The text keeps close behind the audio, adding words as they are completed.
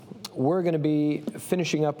We're going to be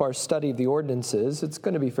finishing up our study of the ordinances. It's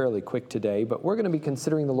going to be fairly quick today, but we're going to be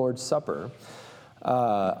considering the Lord's Supper.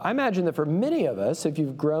 I imagine that for many of us, if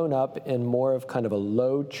you've grown up in more of kind of a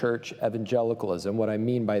low church evangelicalism, what I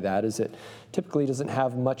mean by that is it typically doesn't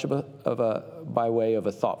have much of a by way of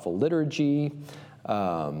a thoughtful liturgy.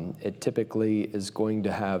 It typically is going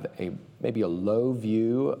to have maybe a low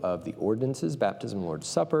view of the ordinances, baptism, Lord's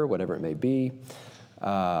Supper, whatever it may be.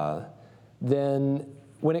 Then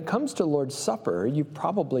when it comes to Lord's Supper, you've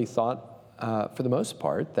probably thought, for the most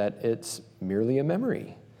part, that it's merely a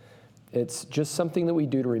memory. It's just something that we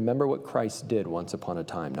do to remember what Christ did once upon a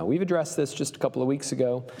time. Now, we've addressed this just a couple of weeks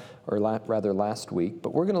ago, or rather last week,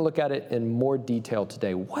 but we're going to look at it in more detail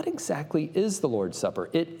today. What exactly is the Lord's Supper?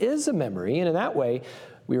 It is a memory, and in that way,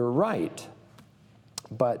 we were right.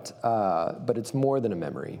 But it's more than a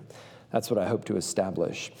memory. That's what I hope to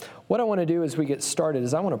establish. What I want to do as we get started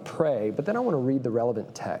is I want to pray, but then I want to read the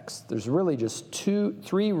relevant text. There's really just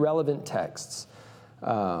three relevant texts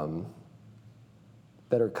that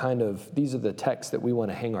are these are the texts that we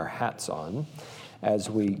want to hang our hats on as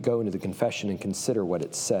we go into the confession and consider what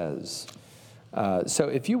it says. So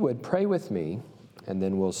if you would, pray with me, and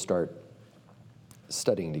then we'll start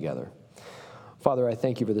studying together. Father, I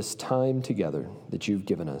thank you for this time together that you've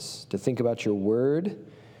given us to think about your word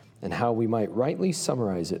and how we might rightly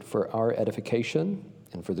summarize it for our edification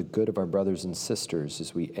and for the good of our brothers and sisters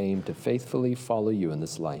as we aim to faithfully follow you in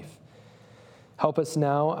this life. Help us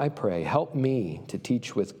now, I pray. Help me to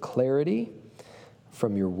teach with clarity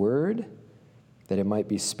from your word, that it might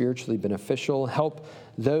be spiritually beneficial. Help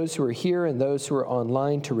those who are here and those who are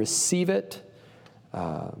online to receive it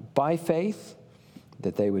by faith,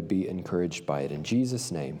 that they would be encouraged by it. In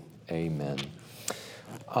Jesus' name, amen.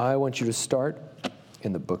 I want you to start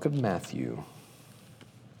in the book of Matthew.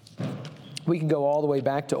 We can go all the way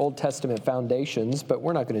back to Old Testament foundations, but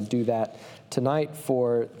we're not going to do that tonight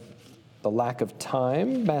for the lack of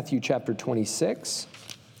time. Matthew chapter 26.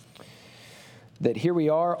 That here we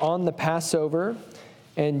are on the Passover,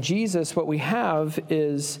 and Jesus, what we have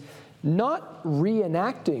is not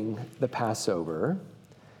reenacting the Passover,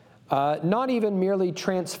 not even merely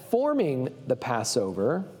transforming the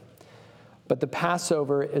Passover, but the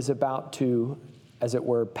Passover is about to, as it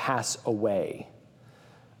were, pass away.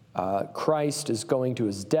 Christ is going to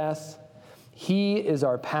his death. He is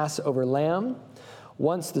our Passover lamb.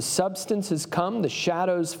 Once the substance has come, the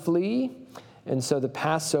shadows flee, and so the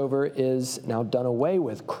Passover is now done away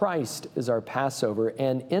with. Christ is our Passover,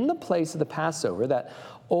 and in the place of the Passover, that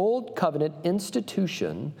old covenant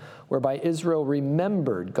institution whereby Israel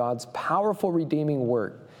remembered God's powerful redeeming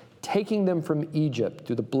work, taking them from Egypt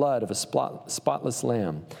through the blood of a spotless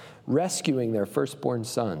lamb, rescuing their firstborn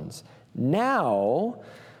sons. Now,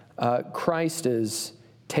 Christ is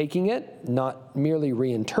taking it, not merely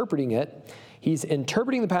reinterpreting it. He's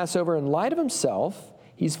interpreting the Passover in light of himself.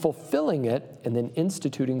 He's fulfilling it and then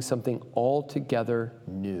instituting something altogether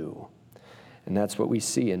new. And that's what we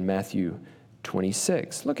see in Matthew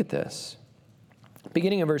 26. Look at this.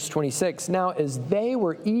 Beginning in verse 26, now as they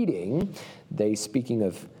were eating, they speaking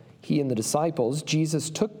of he and the disciples,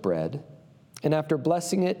 Jesus took bread, and after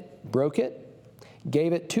blessing it, broke it,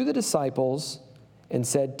 gave it to the disciples, and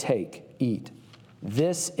said, "Take, eat.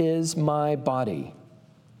 This is my body."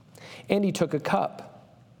 And he took a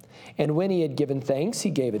cup, and when he had given thanks, he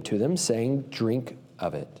gave it to them, saying, "Drink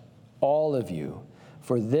of it, all of you,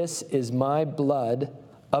 for this is my blood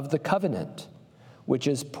of the covenant, which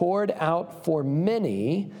is poured out for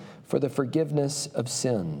many for the forgiveness of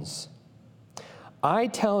sins. I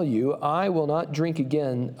tell you, I will not drink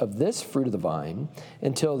again of this fruit of the vine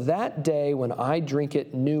until that day when I drink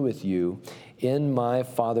it new with you in my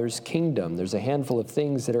Father's kingdom." There's a handful of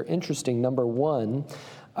things that are interesting. Number one,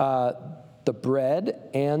 the bread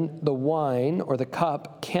and the wine or the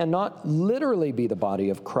cup cannot literally be the body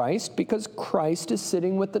of Christ because Christ is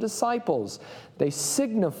sitting with the disciples. They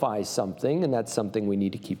signify something, and that's something we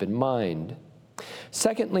need to keep in mind.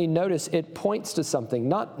 Secondly, notice it points to something,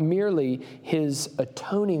 not merely his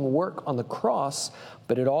atoning work on the cross,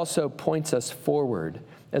 but it also points us forward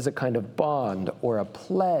as a kind of bond or a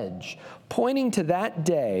pledge, pointing to that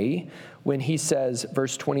day when he says,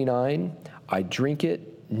 verse 29, "I drink it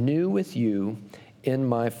new with you in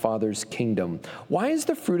my Father's kingdom." Why is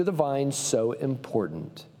the fruit of the vine so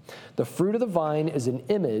important? The fruit of the vine is an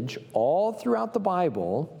image all throughout the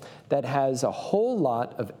Bible that has a whole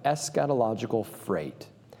lot of eschatological freight.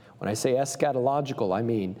 When I say eschatological, I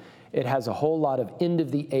mean it has a whole lot of end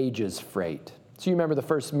of the ages freight. So you remember the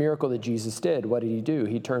first miracle that Jesus did. What did he do?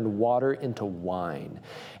 He turned water into wine.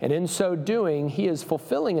 And in so doing, he is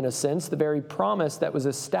fulfilling, in a sense, the very promise that was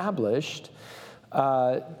established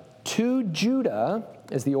To Judah,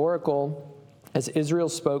 as the oracle, as Israel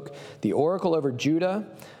spoke, the oracle over Judah.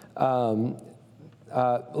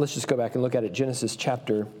 Let's just go back and look at it. Genesis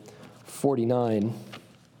chapter 49.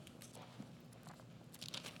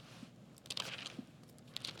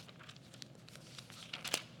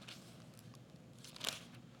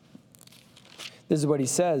 This is what he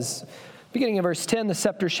says. Beginning in verse 10, the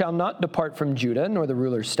scepter shall not depart from Judah, nor the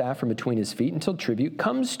ruler's staff from between his feet, until tribute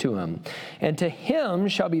comes to him. And to him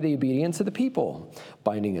shall be the obedience of the people,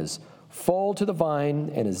 binding his foal to the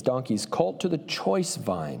vine, and his donkey's colt to the choice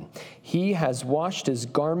vine. He has washed his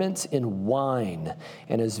garments in wine,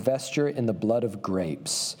 and his vesture in the blood of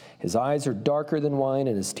grapes. His eyes are darker than wine,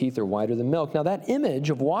 and his teeth are whiter than milk. Now that image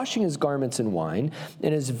of washing his garments in wine,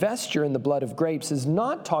 and his vesture in the blood of grapes, is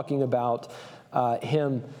not talking about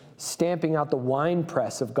him stamping out the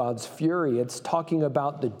winepress of God's fury. It's talking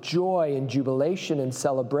about the joy and jubilation and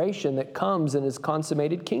celebration that comes in his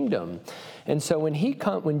consummated kingdom. And so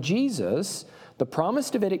when Jesus, the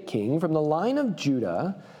promised Davidic king from the line of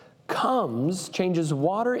Judah, comes, changes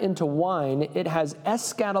water into wine, it has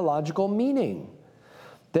eschatological meaning.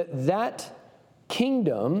 That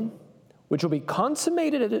kingdom, which will be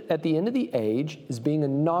consummated at the end of the age, is being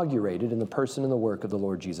inaugurated in the person and the work of the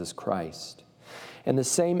Lord Jesus Christ. And the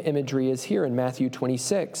same imagery is here in Matthew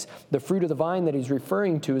 26. The fruit of the vine that he's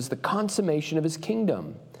referring to is the consummation of his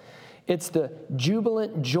kingdom. It's the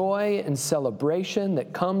jubilant joy and celebration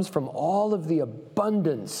that comes from all of the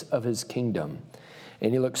abundance of his kingdom.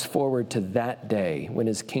 And he looks forward to that day when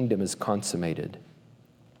his kingdom is consummated.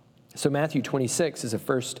 So Matthew 26 is a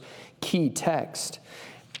first key text.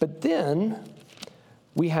 But then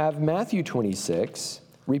we have Matthew 26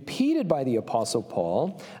 repeated by the Apostle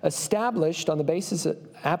Paul, established on the basis of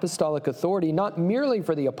apostolic authority, not merely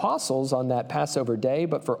for the apostles on that Passover day,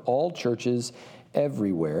 but for all churches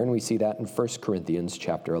everywhere. And we see that in 1 Corinthians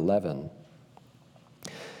chapter 11.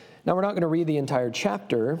 Now, we're not going to read the entire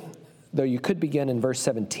chapter, though you could begin in verse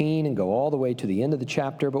 17 and go all the way to the end of the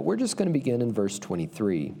chapter, but we're just going to begin in verse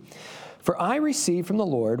 23. For I received from the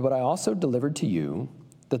Lord what I also delivered to you,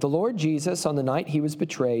 that the Lord Jesus, on the night he was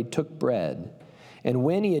betrayed, took bread. And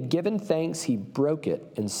when he had given thanks, he broke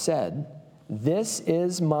it and said, "This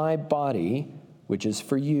is my body, which is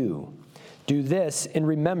for you. Do this in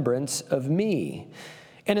remembrance of me."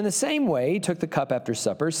 And in the same way, he took the cup after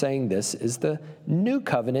supper, saying, "This is the new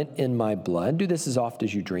covenant in my blood. Do this as oft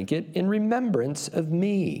as you drink it in remembrance of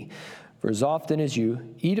me. For as often as you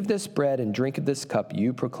eat of this bread and drink of this cup,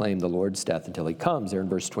 you proclaim the Lord's death until he comes." There in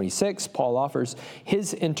verse 26, Paul offers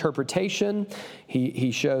his interpretation.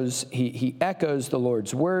 He echoes the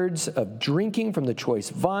Lord's words of drinking from the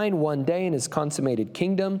choice vine one day in his consummated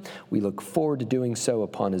kingdom. We look forward to doing so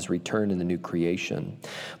upon his return in the new creation.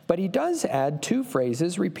 But he does add two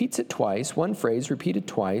phrases, repeats it twice, one phrase repeated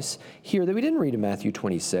twice here that we didn't read in Matthew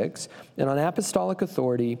 26. And on apostolic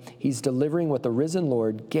authority, he's delivering what the risen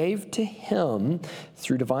Lord gave to him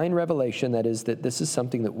through divine revelation, that is, that this is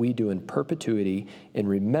something that we do in perpetuity in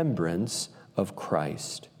remembrance of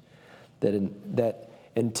Christ. That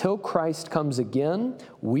until Christ comes again,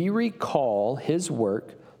 we recall his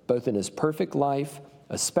work, both in his perfect life,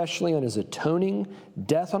 especially on his atoning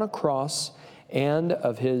death on a cross, and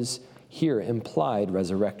of his here implied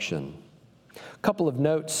resurrection. A couple of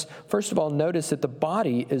notes. First of all, notice that the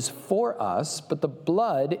body is for us, but the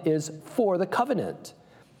blood is for the covenant.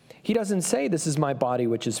 He doesn't say, "This is my body,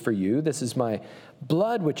 which is for you. This is my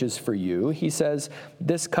blood, which is for you." He says,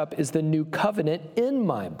 "This cup is the new covenant in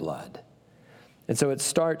my blood." And so it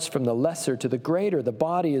starts from the lesser to the greater. The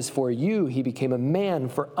body is for you. He became a man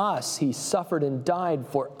for us. He suffered and died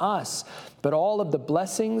for us. But all of the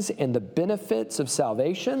blessings and the benefits of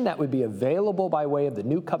salvation that would be available by way of the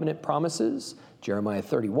new covenant promises, Jeremiah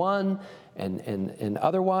 31 and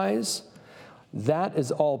otherwise, that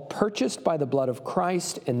is all purchased by the blood of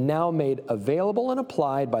Christ and now made available and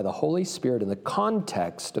applied by the Holy Spirit in the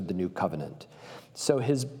context of the new covenant. So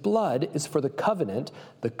his blood is for the covenant.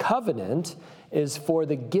 The covenant is for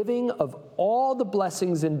the giving of all the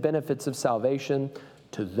blessings and benefits of salvation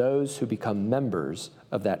to those who become members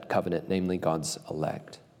of that covenant, namely God's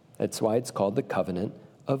elect. That's why it's called the covenant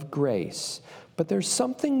of grace. But there's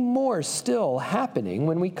something more still happening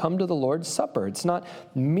when we come to the Lord's Supper. It's not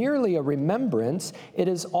merely a remembrance, it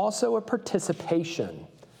is also a participation.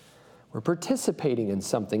 We're participating in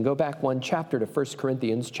something. Go back one chapter to 1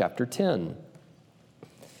 Corinthians chapter 10.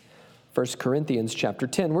 1 Corinthians chapter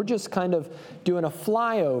 10. We're just kind of doing a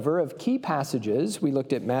flyover of key passages. We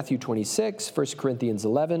looked at Matthew 26, 1 Corinthians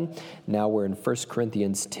 11. Now we're in 1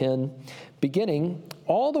 Corinthians 10, beginning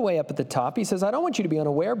all the way up at the top, he says, I don't want you to be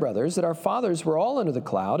unaware, brothers, that our fathers were all under the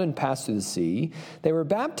cloud and passed through the sea. They were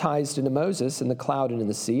baptized into Moses in the cloud and in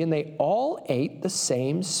the sea, and they all ate the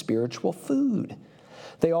same spiritual food.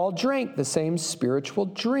 They all drank the same spiritual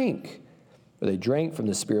drink, for they drank from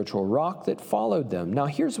the spiritual rock that followed them. Now,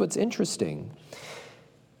 here's what's interesting.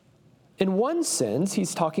 In one sense,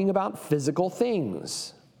 he's talking about physical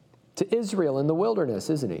things to Israel in the wilderness,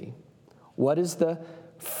 isn't he? What is the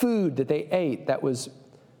food that they ate that was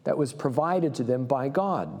provided to them by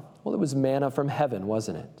God? Well, it was manna from heaven,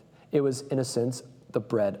 wasn't it? It was, in a sense, the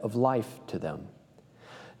bread of life to them.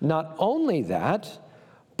 Not only that,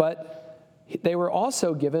 but they were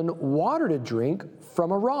also given water to drink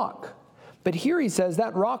from a rock. But here he says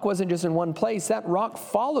that rock wasn't just in one place. That rock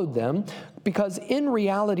followed them because in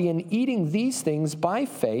reality, in eating these things by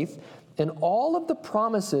faith and all of the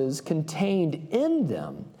promises contained in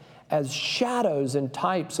them, as shadows and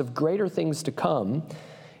types of greater things to come,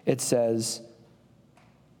 it says,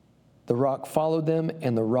 the rock followed them,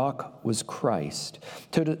 and the rock was Christ.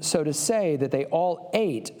 So to say that they all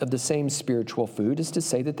ate of the same spiritual food is to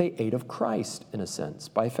say that they ate of Christ, in a sense,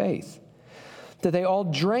 by faith. That they all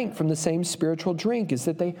drank from the same spiritual drink is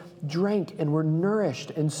that they drank and were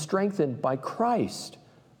nourished and strengthened by Christ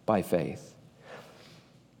by faith.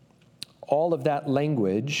 All of that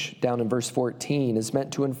language down in verse 14 is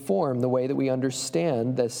meant to inform the way that we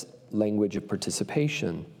understand this language of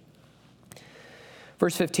participation.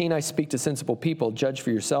 Verse 15, I speak to sensible people, judge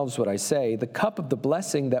for yourselves what I say. The cup of the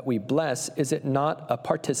blessing that we bless, is it not a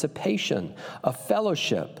participation, a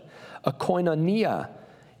fellowship, a koinonia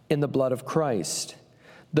in the blood of Christ?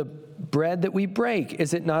 The bread that we break,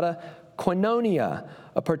 is it not a koinonia,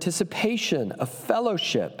 a participation, a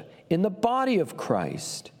fellowship in the body of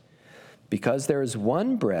Christ? Because there is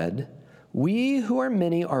one bread, we who are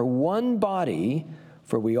many are one body,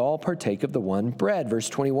 for we all partake of the one bread. Verse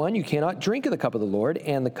 21, you cannot drink of the cup of the Lord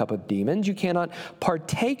and the cup of demons. You cannot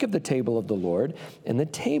partake of the table of the Lord and the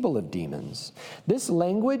table of demons. This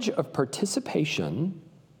language of participation,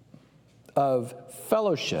 of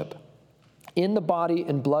fellowship in the body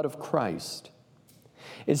and blood of Christ,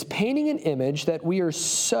 is painting an image that we are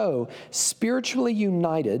so spiritually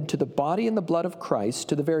united to the body and the blood of Christ,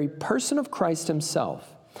 to the very person of Christ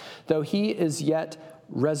himself, though he is yet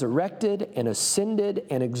resurrected and ascended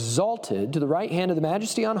and exalted to the right hand of the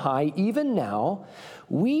Majesty on high, even now,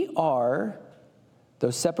 we are,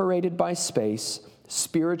 though separated by space,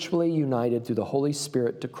 spiritually united through the Holy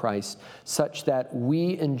Spirit to Christ, such that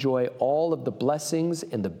we enjoy all of the blessings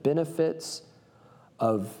and the benefits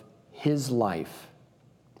of his life.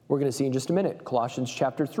 We're going to see in just a minute, Colossians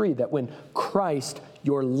chapter 3, that when Christ,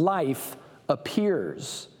 your life,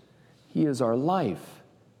 appears, he is our life.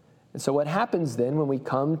 And so what happens then when we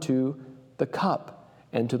come to the cup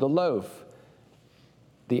and to the loaf?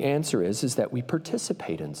 The answer is that we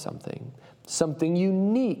participate in something. Something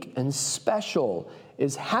unique and special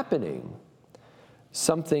is happening.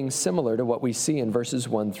 Something similar to what we see in verses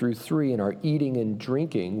 1 through 3. In our eating and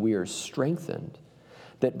drinking, we are strengthened.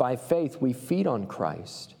 That by faith we feed on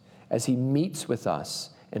Christ as he meets with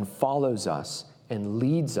us and follows us and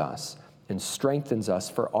leads us and strengthens us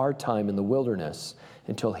for our time in the wilderness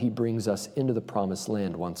until he brings us into the promised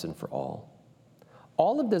land once and for all.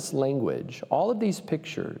 All of this language, all of these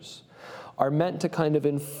pictures are meant to kind of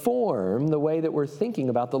inform the way that we're thinking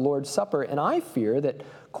about the Lord's Supper. And I fear that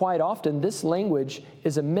quite often this language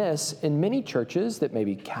is amiss in many churches that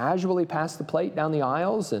maybe casually pass the plate down the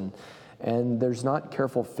aisles and there's not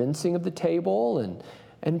careful fencing of the table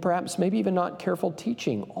and perhaps maybe even not careful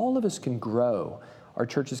teaching. All of us can grow. Our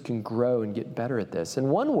churches can grow and get better at this. And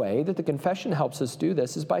one way that the confession helps us do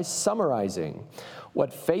this is by summarizing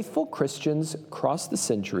what faithful Christians across the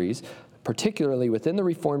centuries, particularly within the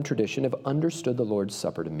Reformed tradition, have understood the Lord's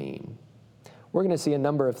Supper to mean. We're going to see a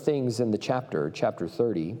number of things in the chapter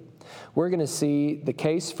 30. We're going to see the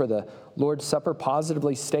case for the Lord's Supper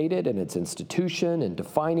positively stated and its institution and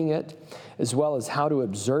defining it, as well as how to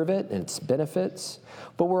observe it and its benefits.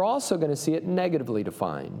 But we're also going to see it negatively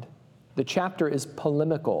defined. The chapter is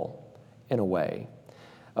polemical in a way.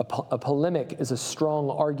 A polemic is a strong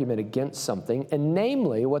argument against something, and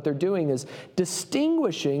namely what they're doing is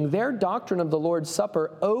distinguishing their doctrine of the Lord's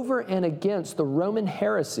Supper over and against the Roman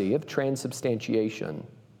heresy of transubstantiation.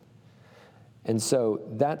 And so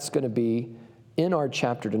that's going to be in our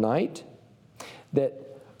chapter tonight,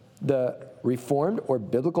 that the Reformed or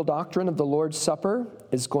biblical doctrine of the Lord's Supper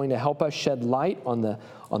is going to help us shed light on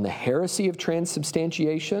the heresy of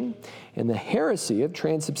transubstantiation. And the heresy of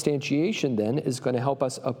transubstantiation then is going to help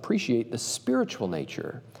us appreciate the spiritual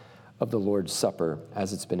nature of the Lord's Supper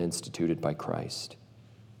as it's been instituted by Christ.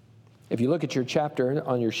 If you look at your chapter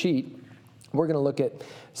on your sheet, we're going to look at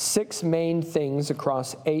 6 main things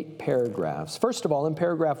across 8 paragraphs. First of all, in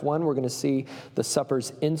paragraph 1, we're going to see the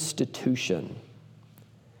supper's institution.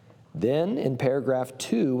 Then, in paragraph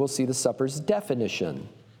 2, we'll see the supper's definition.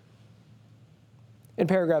 In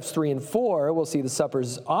paragraphs 3 and 4, we'll see the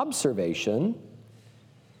supper's observation.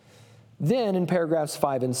 Then, in paragraphs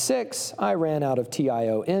 5 and 6, I ran out of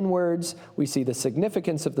TION words. We see the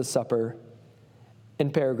significance of the supper.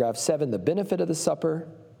 In paragraph 7, the benefit of the supper.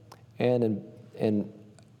 And in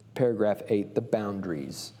paragraph 8, the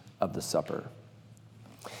boundaries of the supper.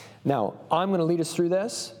 Now, I'm going to lead us through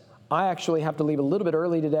this. I actually have to leave a little bit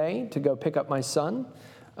early today to go pick up my son.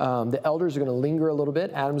 The elders are going to linger a little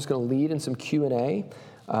bit. Adam's going to lead in some Q&A.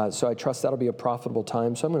 So I trust that'll be a profitable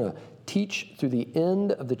time. So I'm going to teach through the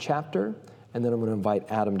end of the chapter, and then I'm going to invite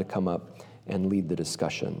Adam to come up and lead the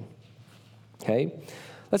discussion. Okay?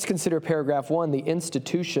 Let's consider paragraph 1, the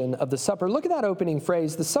institution of the supper. Look at that opening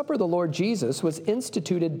phrase. The supper of the Lord Jesus was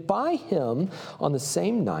instituted by him on the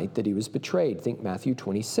same night that he was betrayed. Think Matthew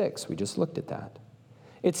 26. We just looked at that.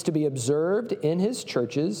 It's to be observed in his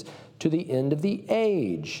churches to the end of the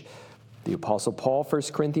age. The Apostle Paul, 1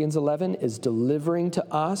 Corinthians 11, is delivering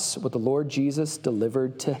to us what the Lord Jesus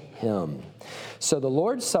delivered to him. So the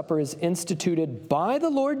Lord's Supper is instituted by the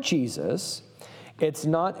Lord Jesus. It's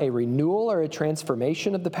not a renewal or a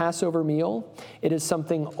transformation of the Passover meal. It is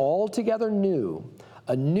something altogether new,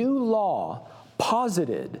 a new law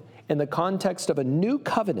posited in the context of a new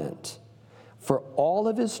covenant for all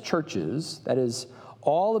of his churches, that is,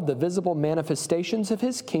 all of the visible manifestations of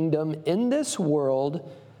his kingdom in this world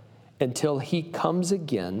until he comes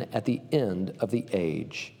again at the end of the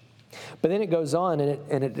age. But then it goes on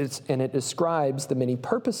and it describes the many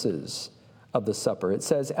purposes of the supper. It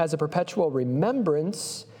says, as a perpetual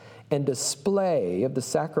remembrance and display of the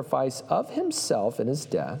sacrifice of himself and his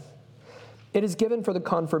death, it is given for the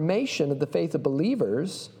confirmation of the faith of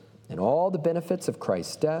believers and all the benefits of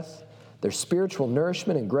Christ's death, their spiritual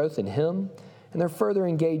nourishment and growth in him, and their further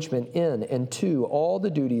engagement in and to all the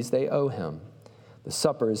duties they owe him. The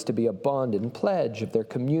supper is to be a bond and pledge of their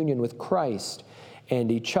communion with Christ and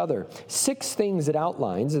each other. 6 things it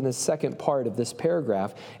outlines in the second part of this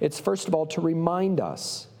paragraph. It's first of all to remind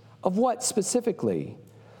us of what specifically?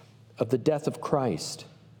 Of the death of Christ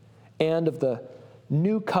and of the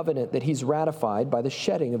new covenant that he's ratified by the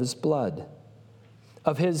shedding of his blood,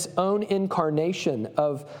 of his own incarnation,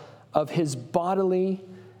 of his bodily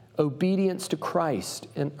obedience to Christ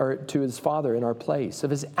or to his Father in our place,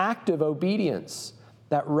 of his active obedience,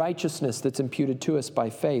 that righteousness that's imputed to us by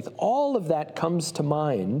faith. All of that comes to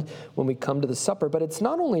mind when we come to the supper, but it's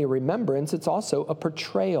not only a remembrance, it's also a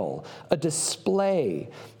portrayal, a display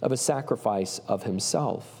of a sacrifice of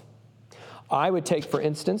himself. I would take, for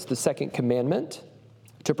instance, the second commandment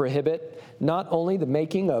to prohibit not only the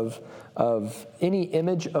making of any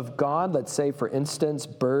image of God, let's say, for instance,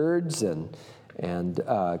 birds and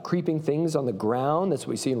creeping things on the ground. That's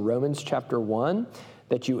what we see in Romans chapter 1,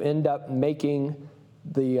 that you end up making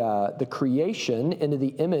the creation into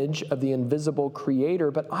the image of the invisible Creator.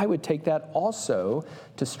 But I would take that also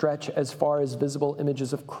to stretch as far as visible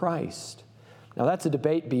images of Christ. Now, that's a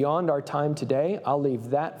debate beyond our time today. I'll leave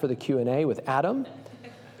that for the Q&A with Adam.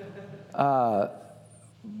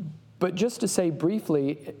 But just to say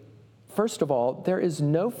briefly, first of all, there is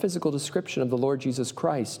no physical description of the Lord Jesus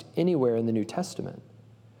Christ anywhere in the New Testament.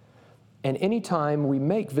 And anytime we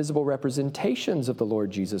make visible representations of the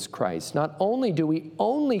Lord Jesus Christ, not only do we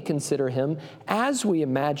only consider him as we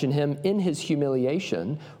imagine him in his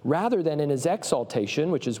humiliation, rather than in his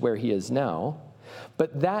exaltation, which is where he is now,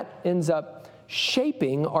 but that ends up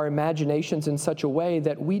shaping our imaginations in such a way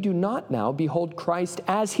that we do not now behold Christ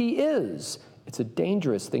as he is. It's a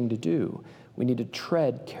dangerous thing to do. We need to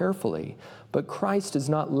tread carefully. But Christ has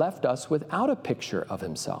not left us without a picture of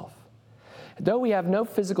himself. Though we have no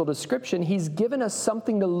physical description, he's given us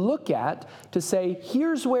something to look at to say,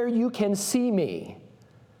 here's where you can see me.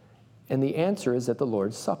 And the answer is at the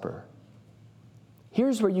Lord's Supper.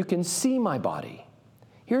 Here's where you can see my body.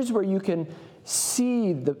 Here's where you can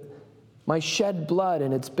see my shed blood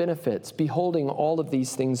and its benefits, beholding all of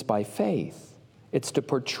these things by faith. It's to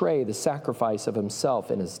portray the sacrifice of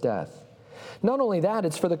himself in his death. Not only that,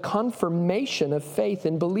 it's for the confirmation of faith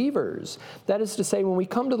in believers. That is to say, when we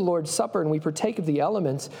come to the Lord's Supper and we partake of the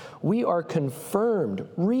elements, we are confirmed,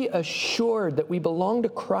 reassured that we belong to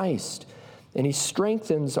Christ, and he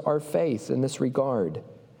strengthens our faith in this regard.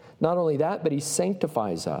 Not only that, but he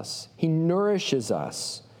sanctifies us. He nourishes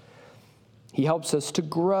us. He helps us to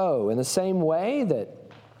grow in the same way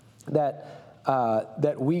that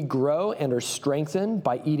that we grow and are strengthened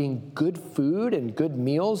by eating good food and good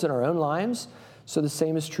meals in our own lives. So the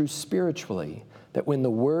same is true spiritually, that when the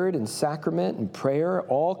word and sacrament and prayer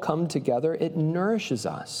all come together, it nourishes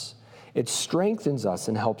us. It strengthens us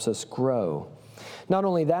and helps us grow. Not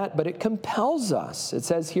only that, but it compels us. It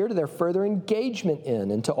says here to their further engagement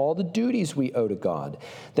in and to all the duties we owe to God,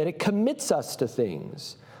 that it commits us to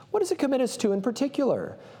things. What does it commit us to in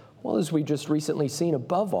particular? Well, as we just recently seen,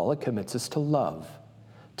 above all, it commits us to love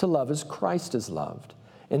as Christ is loved,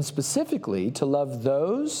 and specifically to love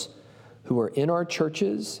those who are in our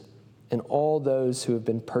churches and all those who have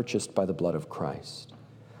been purchased by the blood of Christ.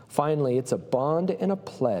 Finally, it's a bond and a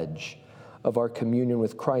pledge of our communion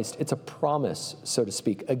with Christ. It's a promise, so to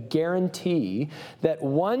speak, a guarantee that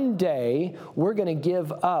one day we're going to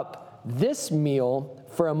give up this meal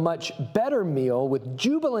for a much better meal with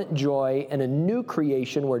jubilant joy and a new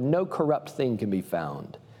creation where no corrupt thing can be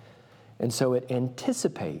found. And so it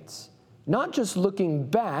anticipates, not just looking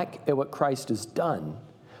back at what Christ has done,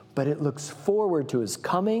 but it looks forward to his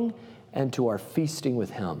coming and to our feasting with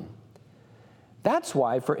him. That's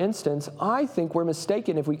why, for instance, I think we're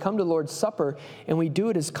mistaken if we come to Lord's Supper and we do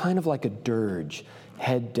it as kind of like a dirge,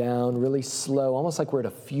 head down, really slow, almost like we're at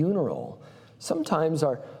a funeral. Sometimes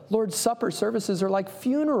our Lord's Supper services are like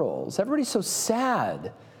funerals. Everybody's so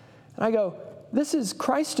sad. And I go,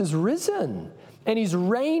 Christ is risen, and he's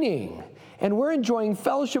reigning, and we're enjoying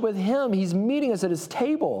fellowship with him. He's meeting us at his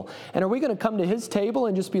table. And are we going to come to his table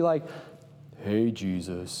and just be like, hey,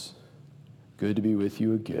 Jesus, good to be with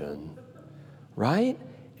you again? Right?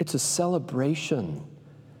 It's a celebration.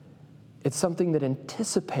 It's something that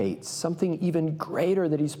anticipates something even greater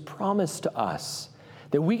that he's promised to us,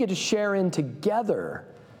 that we get to share in together.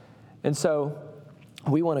 And so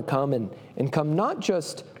we want to come and come not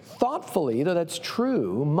just thoughtfully, though that's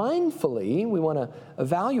true, mindfully. We want to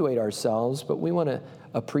evaluate ourselves, but we want to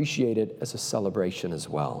appreciate it as a celebration as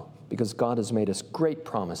well, because God has made us great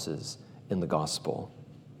promises in the gospel.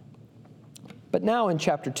 But now in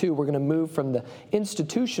chapter 2, we're going to move from the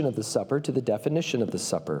institution of the supper to the definition of the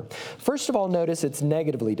supper. First of all, notice it's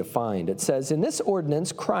negatively defined. It says, in this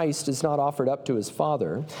ordinance, Christ is not offered up to his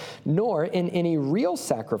Father, nor in any real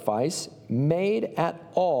sacrifice made at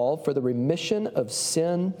all for the remission of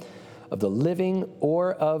sin of the living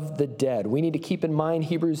or of the dead. We need to keep in mind,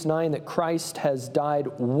 Hebrews 9, that Christ has died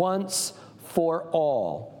once for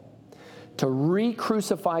all. To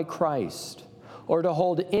re-crucify Christ, or to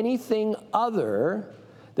hold anything other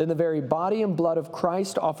than the very body and blood of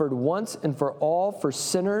Christ offered once and for all for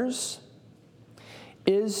sinners,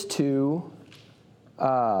 is to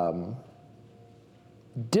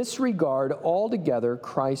disregard altogether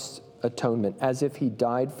Christ's atonement as if he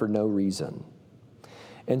died for no reason.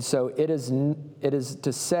 And so it is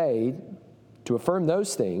to say, to affirm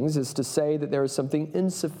those things is to say that there is something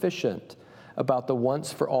insufficient about the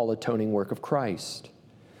once for all atoning work of Christ.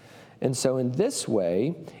 And so in this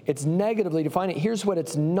way, it's negatively defined. Here's what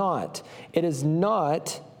it's not. It is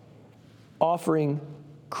not offering,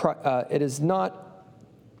 it is not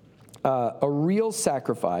a real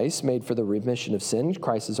sacrifice made for the remission of sin.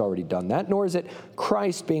 Christ has already done that. Nor is it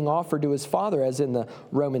Christ being offered to his Father as in the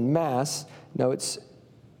Roman Mass. No, it's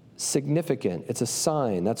significant. It's a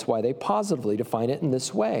sign. That's why they positively define it in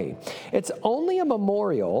this way. It's only a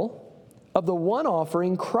memorial of the one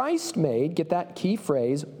offering Christ made, get that key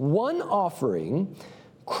phrase, one offering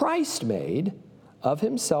Christ made of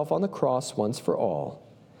himself on the cross once for all.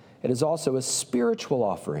 It is also a spiritual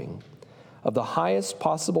offering of the highest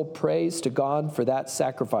possible praise to God for that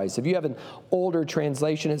sacrifice. If you have an older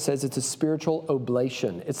translation, it says it's a spiritual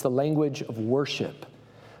oblation. It's the language of worship,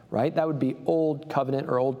 right? That would be Old Covenant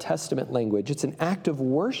or Old Testament language. It's an act of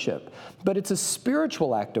worship, but it's a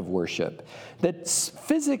spiritual act of worship. That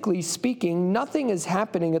physically speaking, nothing is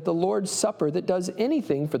happening at the Lord's Supper that does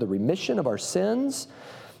anything for the remission of our sins,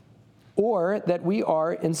 or that we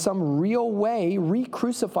are in some real way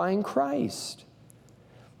re-crucifying Christ.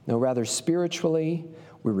 No, rather spiritually,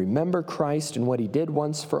 we remember Christ and what he did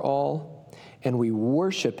once for all, and we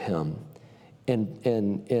worship him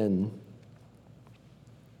in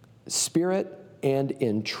spirit and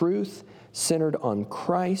in truth, centered on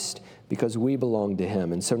Christ, because we belong to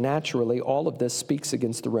him. And so naturally, all of this speaks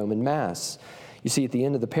against the Roman Mass. You see at the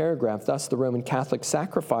end of the paragraph, thus the Roman Catholic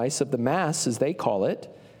sacrifice of the Mass, as they call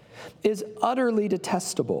it, is utterly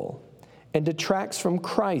detestable and detracts from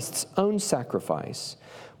Christ's own sacrifice,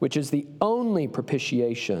 which is the only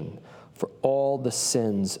propitiation for all the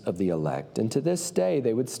sins of the elect. And to this day,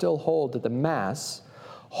 they would still hold that the Mass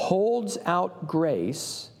holds out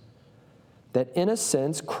grace, that in a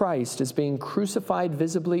sense, Christ is being crucified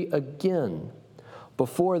visibly again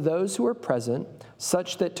before those who are present,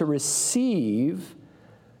 such that to receive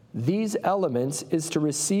these elements is to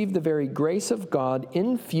receive the very grace of God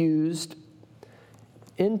infused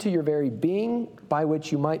into your very being, by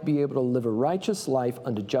which you might be able to live a righteous life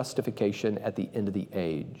unto justification at the end of the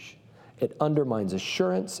age. It undermines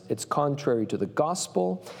assurance. It's contrary to the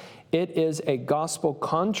gospel. It is a gospel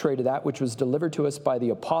contrary to that which was delivered to us by the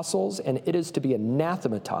apostles, and it is to be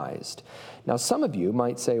anathematized. Now, some of you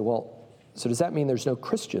might say, well, so does that mean there's no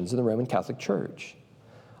Christians in the Roman Catholic Church?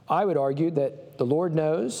 I would argue that the Lord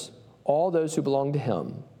knows all those who belong to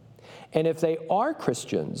him. And if they are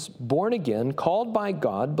Christians, born again, called by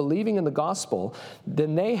God, believing in the gospel,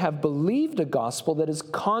 then they have believed a gospel that is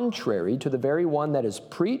contrary to the very one that is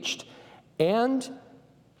preached and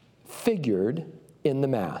figured in the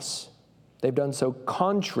Mass. They've done so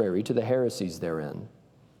contrary to the heresies therein.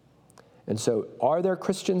 And so, are there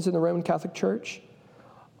Christians in the Roman Catholic Church?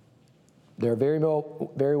 There very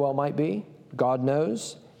well might be. God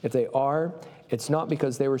knows. If they are, it's not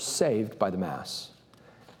because they were saved by the Mass.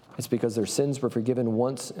 It's because their sins were forgiven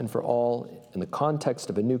once and for all in the context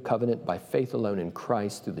of a new covenant by faith alone in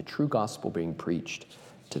Christ through the true gospel being preached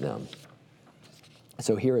to them.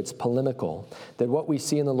 So here it's polemical that what we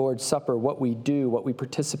see in the Lord's Supper, what we do, what we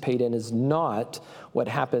participate in is not what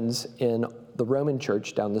happens in the Roman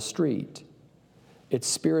church down the street. It's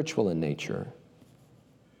spiritual in nature.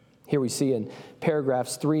 Here we see in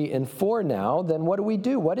paragraphs 3 and 4 now, then what do we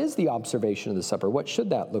do? What is the observation of the supper? What should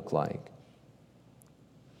that look like?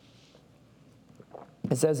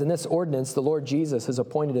 It says, in this ordinance, the Lord Jesus has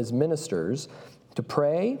appointed his ministers to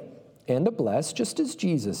pray and to bless, just as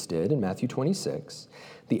Jesus did in Matthew 26,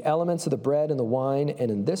 the elements of the bread and the wine, and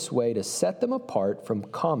in this way to set them apart from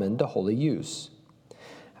common to holy use.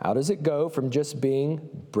 How does it go from just being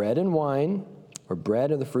bread and wine, or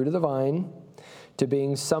bread and the fruit of the vine, to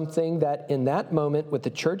being something that in that moment with the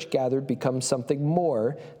church gathered becomes something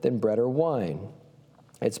more than bread or wine?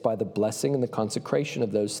 It's by the blessing and the consecration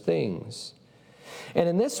of those things. And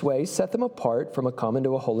in this way, set them apart from a common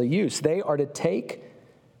to a holy use. They are to take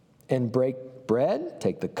and break bread,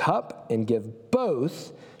 take the cup, and give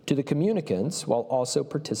both to the communicants while also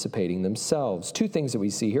participating themselves. Two things that we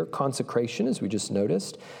see here: consecration, as we just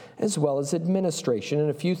noticed, as well as administration, and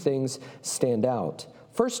a few things stand out.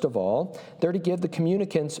 First of all, they're to give the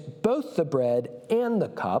communicants both the bread and the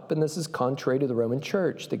cup, and this is contrary to the Roman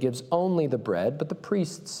church that gives only the bread, but the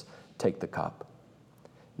priests take the cup.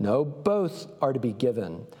 No, both are to be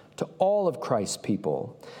given to all of Christ's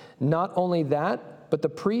people. Not only that, but the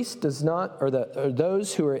priest does not, or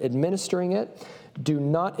those who are administering it, do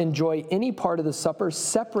not enjoy any part of the supper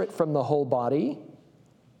separate from the whole body,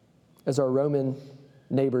 as our Roman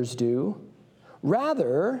neighbors do.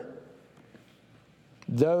 Rather,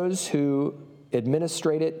 those who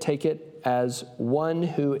administrate it take it as one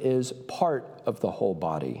who is part of the whole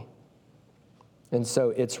body. And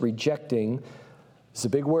so it's rejecting, it's a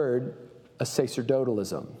big word, a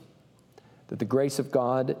sacerdotalism, that the grace of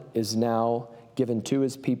God is now given to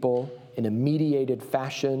his people in a mediated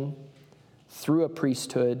fashion through a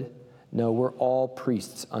priesthood. No, we're all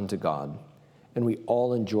priests unto God, and we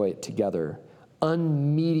all enjoy it together.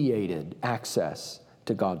 Unmediated access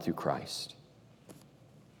to God through Christ.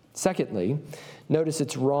 Secondly, notice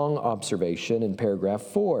its wrong observation in paragraph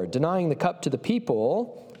 4. Denying the cup to the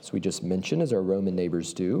people, as we just mentioned, as our Roman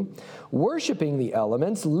neighbors do, worshiping the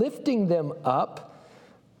elements, lifting them up,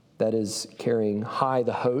 that is, carrying high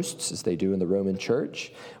the hosts, as they do in the Roman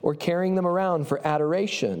church, or carrying them around for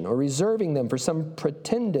adoration, or reserving them for some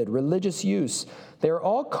pretended religious use. They are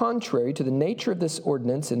all contrary to the nature of this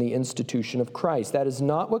ordinance and the institution of Christ. That is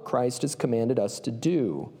not what Christ has commanded us to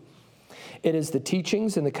do. It is the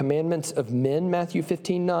teachings and the commandments of men, Matthew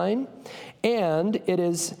 15:9, and it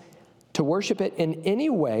is to worship it in any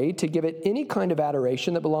way, to give it any kind of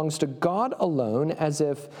adoration that belongs to God alone, as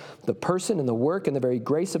if the person and the work and the very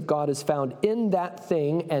grace of God is found in that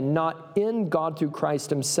thing and not in God through Christ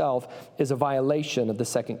himself, is a violation of the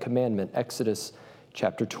second commandment, Exodus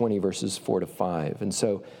chapter 20, verses 4 to 5. And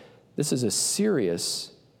so this is a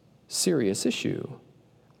serious, serious issue.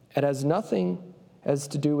 It has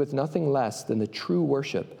to do with nothing less than the true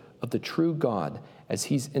worship of the true God as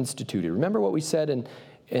he's instituted. Remember what we said and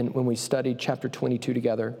when we studied chapter 22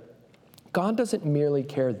 together? God doesn't merely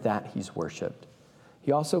care that he's worshiped.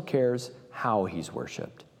 He also cares how he's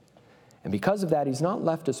worshiped. And because of that, he's not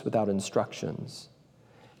left us without instructions.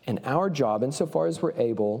 And our job, insofar as we're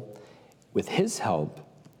able, with his help,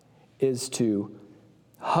 is to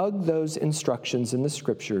hug those instructions in the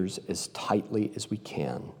scriptures as tightly as we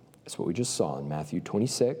can. That's what we just saw in Matthew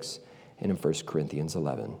 26 and in 1 Corinthians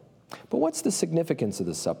 11. But what's the significance of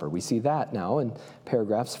the supper? We see that now in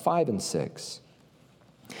paragraphs 5 and 6.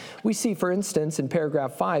 We see, for instance, in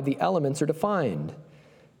paragraph 5, the elements are defined.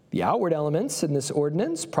 The outward elements in this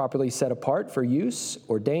ordinance, properly set apart for use,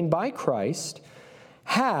 ordained by Christ,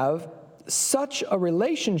 have such a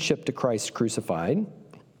relationship to Christ crucified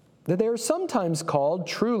that they are sometimes called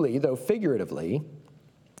truly, though figuratively,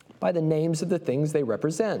 by the names of the things they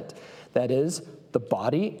represent. That is, the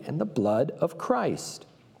body and the blood of Christ.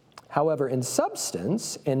 However, in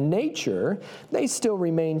substance and nature, they still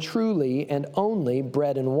remain truly and only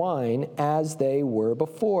bread and wine as they were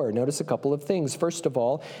before. Notice a couple of things. First of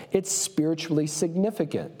all, it's spiritually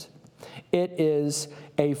significant. It is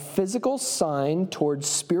a physical sign towards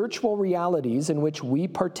spiritual realities in which we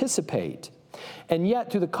participate. And yet,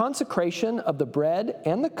 through the consecration of the bread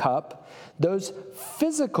and the cup, those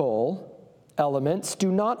physical elements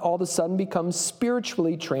do not all of a sudden become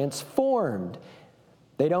spiritually transformed.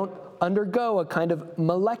 They don't undergo a kind of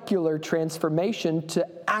molecular transformation to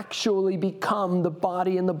actually become the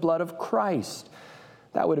body and the blood of Christ.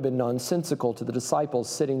 That would have been nonsensical to the disciples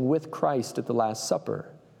sitting with Christ at the Last Supper.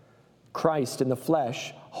 Christ in the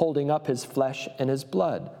flesh, holding up his flesh and his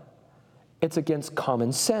blood. It's against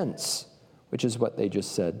common sense, which is what they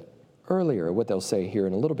just said earlier, what they'll say here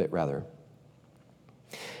in a little bit, rather.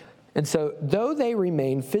 And so, though they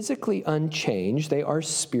remain physically unchanged, they are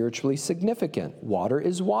spiritually significant. Water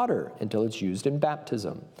is water until it's used in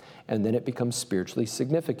baptism, and then it becomes spiritually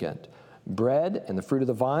significant. Bread and the fruit of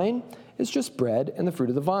the vine is just bread and the fruit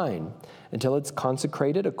of the vine until it's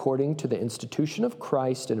consecrated according to the institution of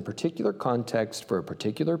Christ in a particular context for a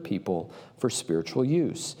particular people for spiritual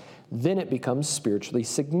use. Then it becomes spiritually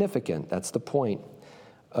significant. That's the point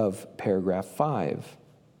of paragraph 5.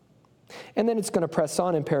 And then it's going to press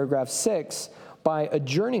on in paragraph 6 by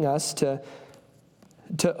adjourning us to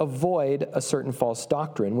avoid a certain false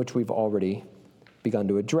doctrine, which we've already begun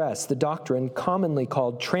to address. The doctrine, commonly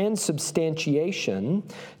called transubstantiation,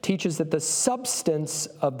 teaches that the substance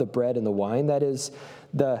of the bread and the wine, that is,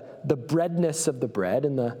 the breadness of the bread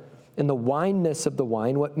and the wineness of the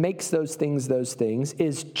wine, what makes those things,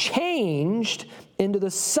 is changed into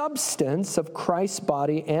the substance of Christ's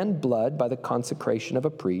body and blood by the consecration of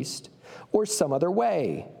a priest or some other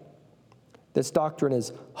way. This doctrine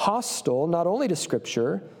is hostile not only to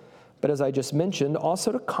Scripture, but as I just mentioned,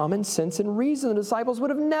 also to common sense and reason. The disciples would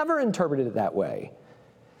have never interpreted it that way.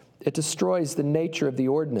 It destroys the nature of the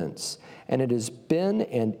ordinance, and it has been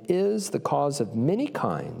and is the cause of many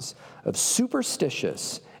kinds of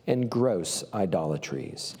superstitious and gross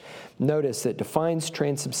idolatries. Notice that defines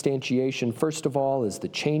transubstantiation, first of all, as the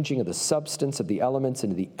changing of the substance of the elements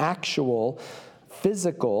into the actual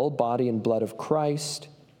physical body and blood of Christ.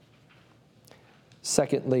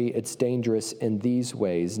 Secondly, it's dangerous in these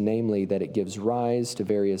ways, namely that it gives rise to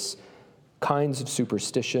various kinds of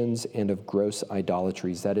superstitions and of gross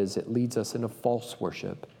idolatries. That is, it leads us into false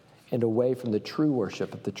worship and away from the true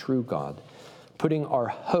worship of the true God, putting our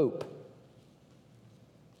hope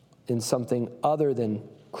in something other than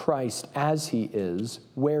Christ as he is,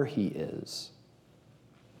 where he is.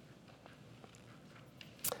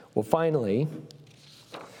 Well, finally,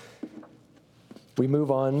 we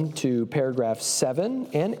move on to paragraphs 7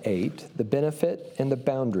 and 8, the benefit and the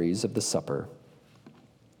boundaries of the supper.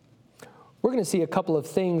 We're going to see a couple of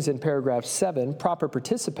things in paragraph 7, proper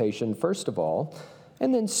participation, first of all,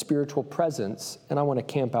 and then spiritual presence, and I want to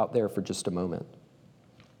camp out there for just a moment.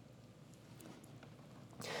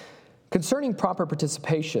 Concerning proper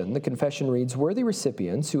participation, the confession reads, "Worthy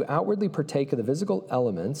recipients who outwardly partake of the physical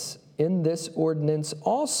elements in this ordinance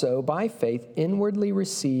also by faith inwardly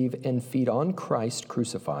receive and feed on Christ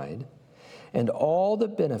crucified and all the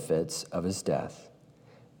benefits of his death.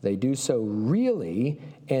 They do so really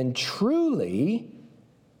and truly,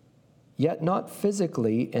 yet not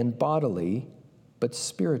physically and bodily, but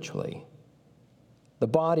spiritually. The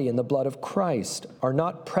body and the blood of Christ are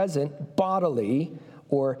not present bodily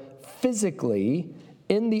or physically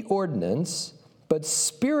in the ordinance, but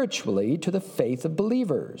spiritually to the faith of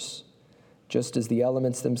believers, just as the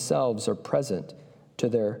elements themselves are present to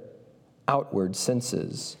their outward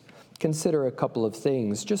senses." Consider a couple of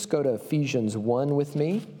things. Just go to Ephesians 1 with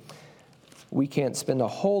me. We can't spend a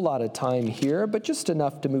whole lot of time here, but just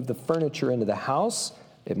enough to move the furniture into the house.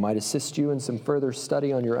 It might assist you in some further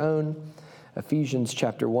study on your own. Ephesians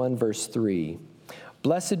chapter 1, verse 3.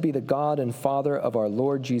 "Blessed be the God and Father of our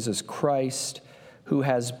Lord Jesus Christ, who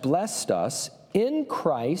has blessed us in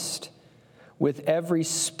Christ with every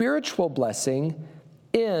spiritual blessing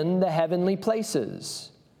in the heavenly places."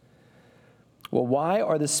 Well, why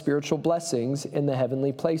are the spiritual blessings in the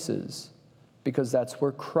heavenly places? Because that's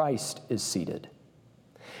where Christ is seated.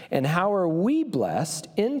 And how are we blessed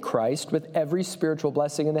in Christ with every spiritual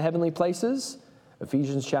blessing in the heavenly places?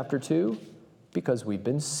 Ephesians chapter 2, because we've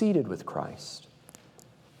been seated with Christ.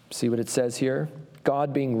 See what it says here?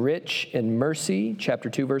 God being rich in mercy, chapter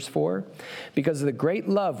 2, verse 4, because of the great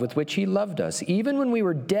love with which he loved us, even when we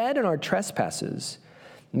were dead in our trespasses,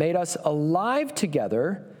 made us alive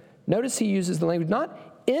together. Notice he uses the language, not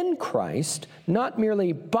in Christ, not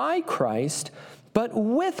merely by Christ, but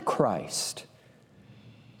with Christ.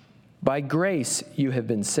 By grace you have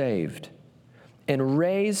been saved, and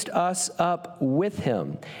raised us up with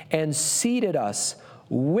him, and seated us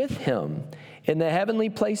with him in the heavenly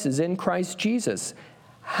places in Christ Jesus.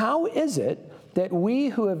 How is it that we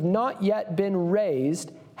who have not yet been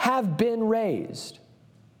raised have been raised?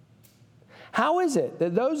 How is it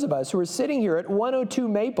that those of us who are sitting here at 102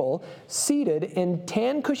 Maple, seated in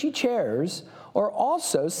tan cushy chairs, are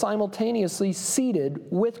also simultaneously seated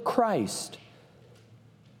with Christ?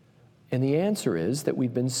 And the answer is that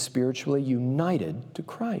we've been spiritually united to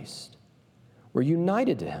Christ. We're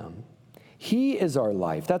united to him. He is our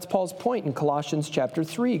life. That's Paul's point in Colossians chapter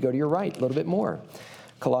 3. Go to your right a little bit more.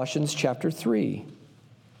 Colossians chapter 3.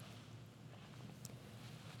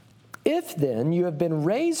 If then you have been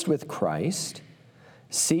raised with Christ,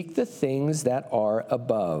 seek the things that are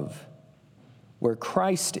above, where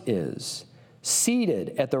Christ is,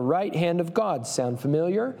 seated at the right hand of God. Sound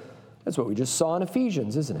familiar? That's what we just saw in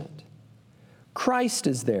Ephesians, isn't it? Christ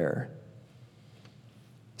is there.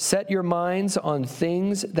 Set your minds on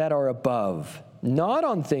things that are above, not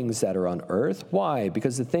on things that are on earth. Why?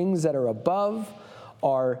 Because the things that are above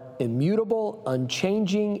are immutable,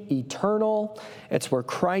 unchanging, eternal. It's where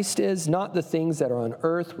Christ is, not the things that are on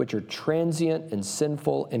earth, which are transient and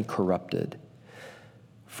sinful and corrupted.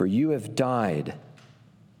 For you have died.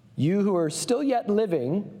 You who are still yet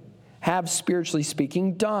living have, spiritually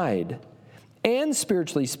speaking, died. And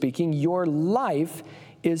spiritually speaking, your life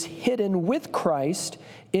is hidden with Christ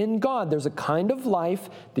in God. There's a kind of life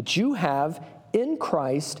that you have in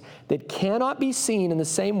Christ that cannot be seen in the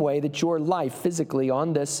same way that your life physically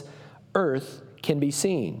on this earth can be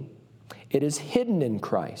seen. It is hidden in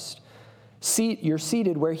Christ. You're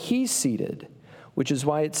seated where he's seated, which is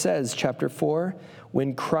why it says, chapter 4,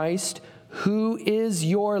 when Christ, who is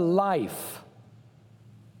your life,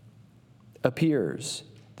 appears,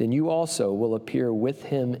 then you also will appear with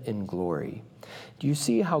him in glory. Do you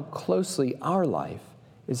see how closely our life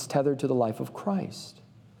is tethered to the life of Christ?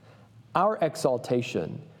 Our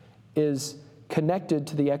exaltation is connected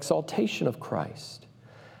to the exaltation of Christ.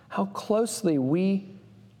 How closely we,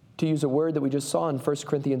 to use a word that we just saw in 1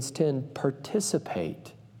 Corinthians 10,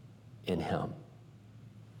 participate in him.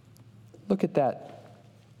 Look at that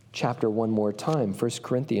chapter one more time, 1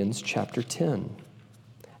 Corinthians chapter 10.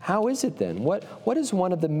 How is it then? What is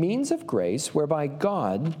one of the means of grace whereby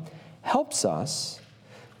God helps us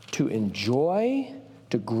to enjoy,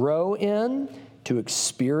 to grow in, to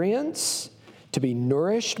experience, to be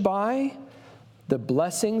nourished by the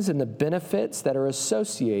blessings and the benefits that are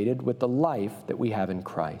associated with the life that we have in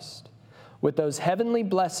Christ, with those heavenly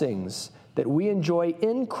blessings that we enjoy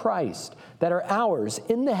in Christ that are ours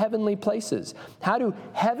in the heavenly places? How do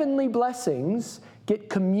heavenly blessings get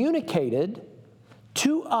communicated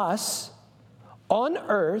to us on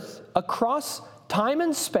earth across time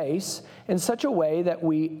and space in such a way that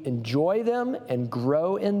we enjoy them and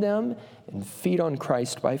grow in them and feed on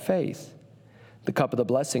Christ by faith? The cup of the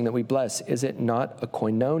blessing that we bless, is it not a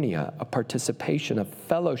koinonia, a participation, a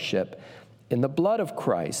fellowship in the blood of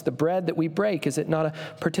Christ? The bread that we break, is it not a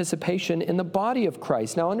participation in the body of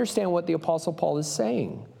Christ? Now understand what the Apostle Paul is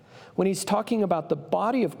saying. When he's talking about the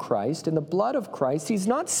body of Christ and the blood of Christ, he's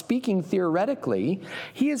not speaking theoretically.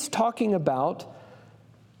 He is talking about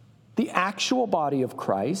the actual body of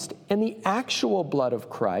Christ and the actual blood of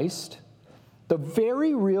Christ, the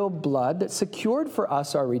very real blood that secured for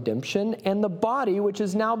us our redemption, and the body which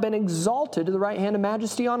has now been exalted to the right hand of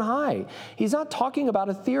majesty on high. He's not talking about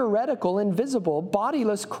a theoretical, invisible,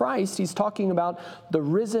 bodiless Christ. He's talking about the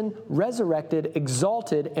risen, resurrected,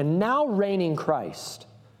 exalted, and now reigning Christ.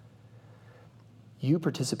 You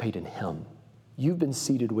participate in him. You've been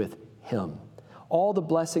seated with him. All the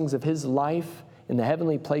blessings of his life in the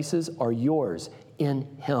heavenly places are yours in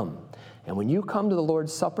him. And when you come to the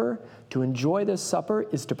Lord's Supper, to enjoy this supper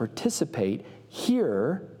is to participate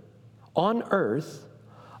here on earth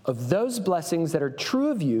of those blessings that are true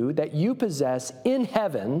of you, that you possess in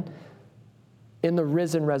heaven in the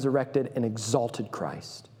risen, resurrected, and exalted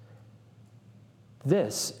Christ.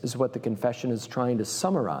 This is what the confession is trying to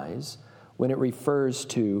summarize when it refers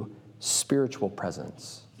to spiritual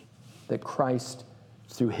presence, that Christ,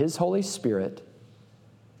 through his Holy Spirit,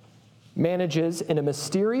 manages in a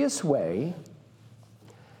mysterious way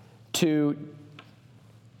to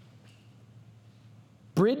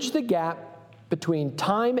bridge the gap between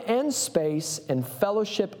time and space and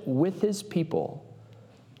fellowship with his people,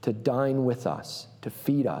 to dine with us, to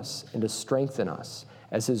feed us, and to strengthen us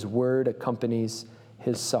as his word accompanies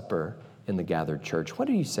his supper in the gathered church. What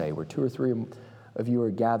did he say? Where 2 or 3 of you are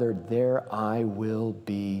gathered, there I will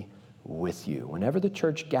be with you. Whenever the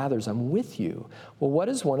church gathers, I'm with you. Well, what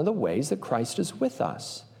is one of the ways that Christ is with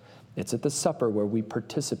us? It's at the supper where we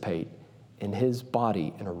participate in his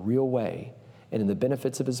body in a real way and in the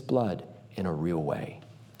benefits of his blood in a real way.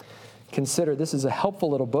 Consider, this is a helpful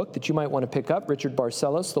little book that you might want to pick up, Richard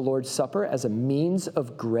Barcellos, The Lord's Supper as a Means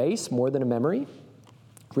of Grace, More Than a Memory.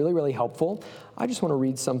 Really, really helpful. I just want to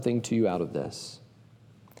read something to you out of this.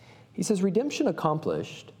 He says, redemption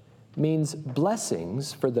accomplished means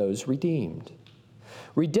blessings for those redeemed.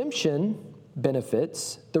 Redemption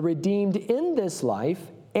benefits the redeemed in this life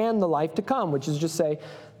and the life to come, which is just say,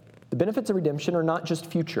 the benefits of redemption are not just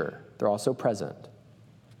future, they're also present.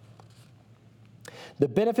 The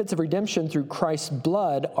benefits of redemption through Christ's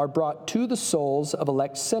blood are brought to the souls of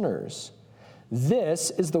elect sinners. This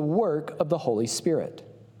is the work of the Holy Spirit.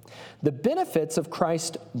 The benefits of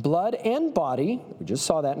Christ's blood and body, we just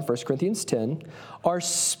saw that in 1 Corinthians 10, are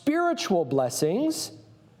spiritual blessings,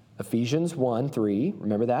 Ephesians 1:3,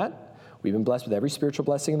 remember that? We've been blessed with every spiritual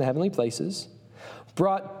blessing in the heavenly places,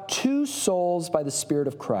 brought to souls by the Spirit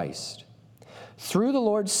of Christ. Through the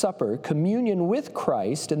Lord's Supper, communion with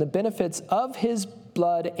Christ and the benefits of his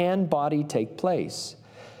blood and body take place.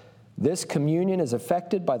 This communion is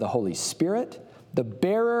effected by the Holy Spirit, the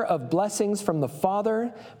bearer of blessings from the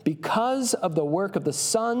Father, because of the work of the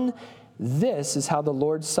Son. This is how the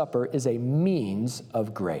Lord's Supper is a means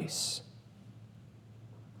of grace.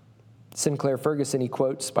 Sinclair Ferguson, he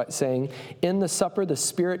quotes by saying, in the supper, the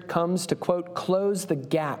Spirit comes to, quote, close the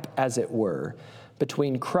gap, as it were,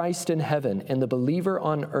 between Christ in heaven and the believer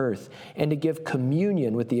on earth, and to give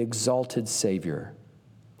communion with the exalted Savior.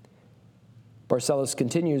 Barcellos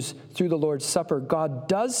continues, through the Lord's Supper, God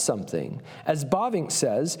does something. As Bavinck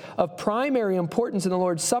says, of primary importance in the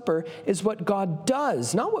Lord's Supper is what God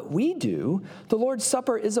does, not what we do. The Lord's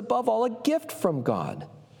Supper is above all a gift from God,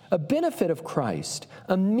 a benefit of Christ,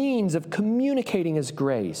 a means of communicating his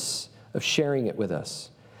grace, of sharing it with us.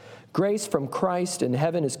 Grace from Christ in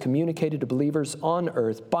heaven is communicated to believers on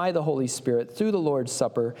earth by the Holy Spirit through the Lord's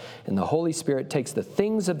Supper, and the Holy Spirit takes the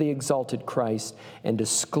things of the exalted Christ and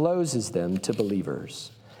discloses them to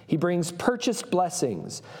believers. He brings purchased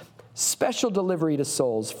blessings, special delivery to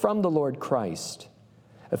souls from the Lord Christ.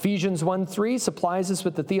 Ephesians 1:3 supplies us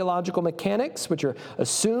with the theological mechanics which are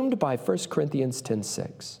assumed by 1 Corinthians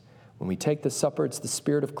 10:6. When we take the supper, it's the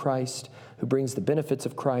Spirit of Christ who brings the benefits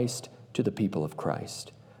of Christ to the people of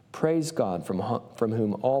Christ. Praise God from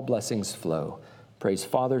whom all blessings flow. Praise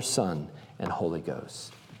Father, Son, and Holy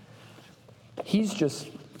Ghost. He's just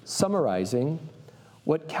summarizing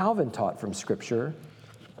what Calvin taught from Scripture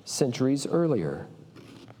centuries earlier.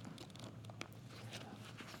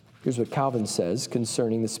 Here's what Calvin says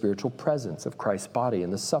concerning the spiritual presence of Christ's body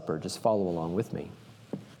in the supper. Just follow along with me.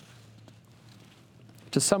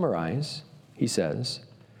 To summarize, he says,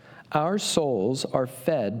 our souls are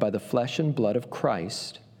fed by the flesh and blood of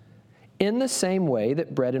Christ in the same way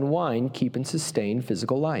that bread and wine keep and sustain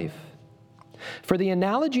physical life. For the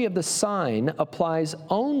analogy of the sign applies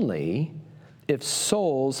only if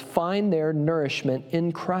souls find their nourishment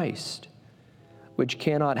in Christ, which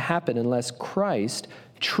cannot happen unless Christ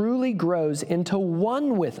truly grows into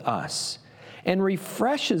one with us and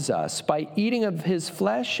refreshes us by eating of his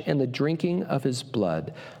flesh and the drinking of his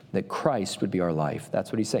blood, that Christ would be our life.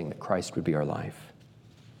 That's what he's saying, that Christ would be our life.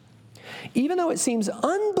 Even though it seems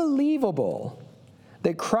unbelievable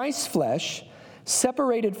that Christ's flesh,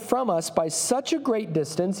 separated from us by such a great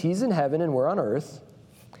distance, he's in heaven and we're on earth,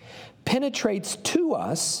 penetrates to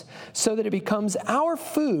us so that it becomes our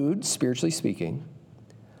food, spiritually speaking,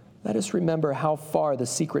 let us remember how far the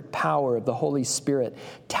secret power of the Holy Spirit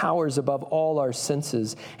towers above all our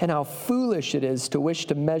senses, and how foolish it is to wish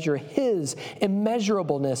to measure his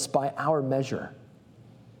immeasurableness by our measure.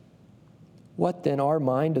 What then our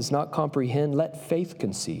mind does not comprehend, let faith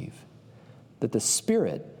conceive, that the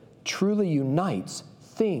Spirit truly unites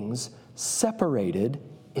things separated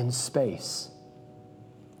in space.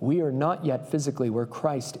 We are not yet physically where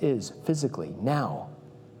Christ is physically now,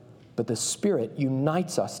 but the Spirit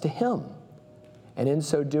unites us to him, and in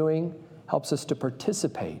so doing helps us to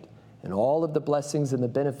participate in all of the blessings and the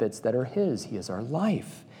benefits that are his. He is our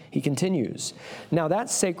life. He continues, "Now that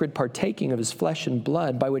sacred partaking of his flesh and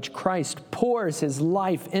blood by which Christ pours his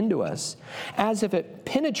life into us, as if it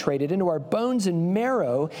penetrated into our bones and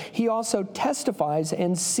marrow, he also testifies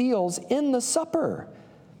and seals in the supper,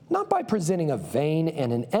 not by presenting a vain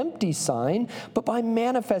and an empty sign, but by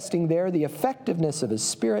manifesting there the effectiveness of his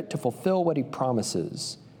Spirit to fulfill what he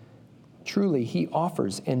promises. Truly, he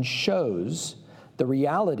offers and shows the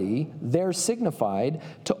reality there signified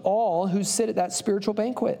to all who sit at that spiritual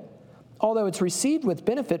banquet, although it's received with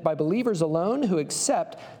benefit by believers alone who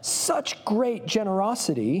accept such great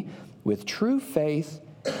generosity with true faith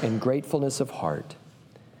and gratefulness of heart."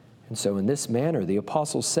 And so in this manner, the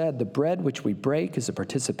apostle said, "The bread which we break is a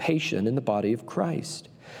participation in the body of Christ.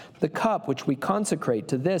 The cup which we consecrate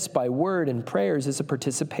to this by word and prayers is a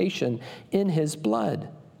participation in his blood."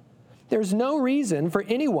 There's no reason for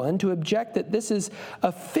anyone to object that this is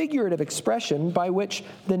a figurative expression by which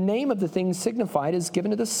the name of the thing signified is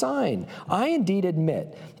given to the sign. I indeed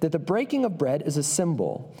admit that the breaking of bread is a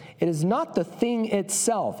symbol. It is not the thing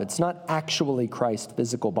itself. It's not actually Christ's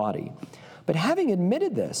physical body. But having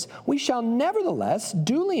admitted this, we shall nevertheless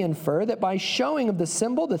duly infer that by showing of the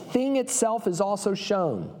symbol, the thing itself is also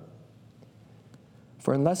shown.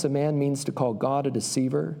 For unless a man means to call God a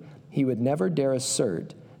deceiver, he would never dare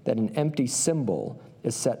assert that an empty symbol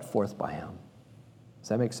is set forth by him. Does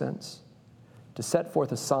that make sense? To set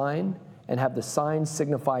forth a sign and have the sign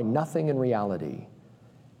signify nothing in reality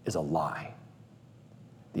is a lie.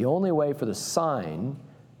 The only way for the sign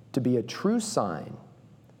to be a true sign,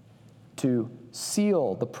 to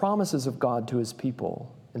seal the promises of God to his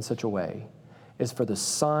people in such a way, is for the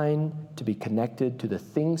sign to be connected to the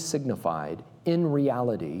thing signified in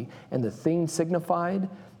reality, and the thing signified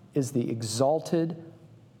is the exalted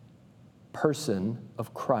person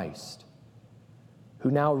of Christ, who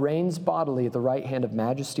now reigns bodily at the right hand of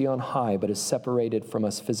majesty on high, but is separated from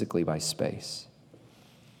us physically by space.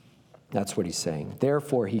 That's what he's saying.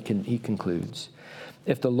 Therefore, he concludes,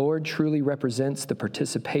 if the Lord truly represents the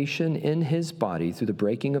participation in his body through the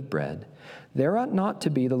breaking of bread, there ought not to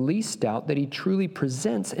be the least doubt that he truly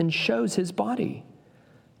presents and shows his body.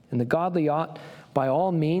 And the godly ought by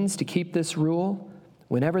all means to keep this rule: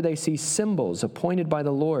 whenever they see symbols appointed by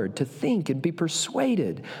the Lord, to think and be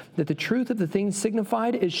persuaded that the truth of the thing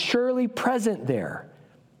signified is surely present there.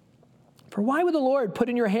 For why would the Lord put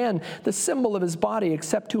in your hand the symbol of his body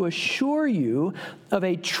except to assure you of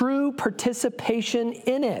a true participation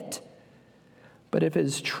in it? But if it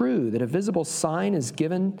is true that a visible sign is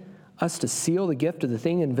given us to seal the gift of the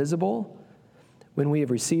thing invisible, when we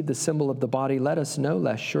have received the symbol of the body, let us no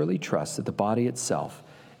less surely trust that the body itself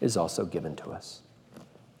is also given to us.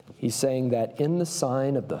 He's saying that in the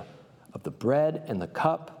sign of the bread and the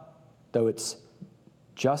cup, though it's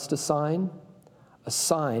just a sign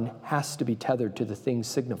has to be tethered to the thing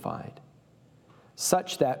signified,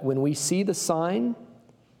 such that when we see the sign,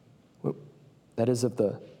 that is of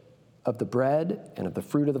the bread and of the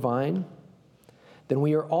fruit of the vine, then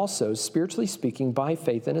we are also, spiritually speaking, by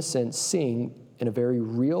faith, in a sense, seeing in a very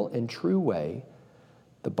real and true way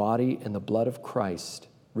the body and the blood of Christ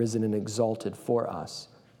risen and exalted for us,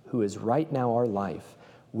 who is right now our life,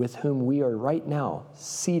 with whom we are right now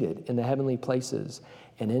seated in the heavenly places,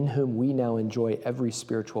 and in whom we now enjoy every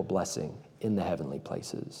spiritual blessing in the heavenly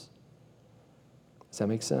places. Does that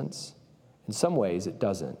make sense? In some ways, it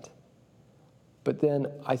doesn't. But then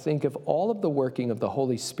I think if all of the working of the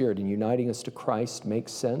Holy Spirit in uniting us to Christ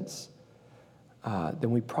makes sense,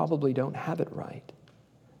 then we probably don't have it right.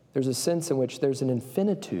 There's a sense in which there's an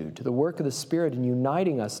infinitude to the work of the Spirit in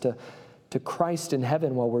uniting us to Christ in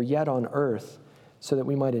heaven while we're yet on earth, so that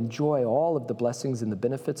we might enjoy all of the blessings and the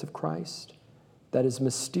benefits of Christ. That is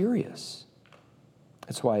mysterious.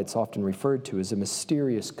 That's why it's often referred to as a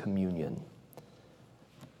mysterious communion.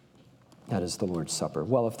 That is the Lord's Supper.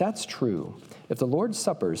 Well, if that's true, if the Lord's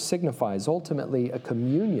Supper signifies ultimately a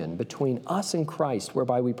communion between us and Christ,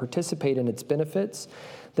 whereby we participate in its benefits,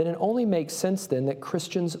 then it only makes sense then that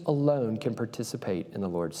Christians alone can participate in the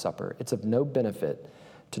Lord's Supper. It's of no benefit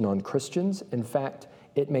to non-Christians. In fact,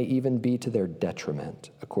 it may even be to their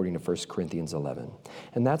detriment, according to 1 Corinthians 11.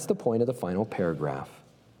 And that's the point of the final paragraph.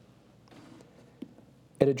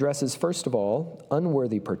 It addresses, first of all,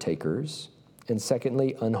 unworthy partakers, and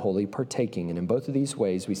secondly, unholy partaking. And in both of these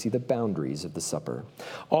ways, we see the boundaries of the supper.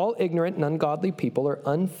 All ignorant and ungodly people are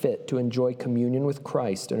unfit to enjoy communion with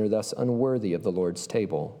Christ and are thus unworthy of the Lord's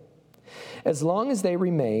table. As long as they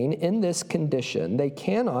remain in this condition, they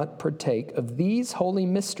cannot partake of these holy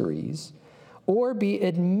mysteries or be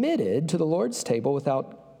admitted to the Lord's table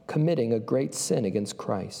without committing a great sin against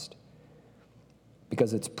Christ,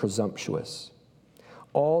 because it's presumptuous.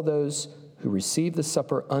 All those who receive the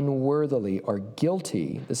supper unworthily are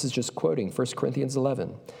guilty, this is just quoting 1 Corinthians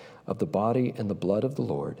 11, of the body and the blood of the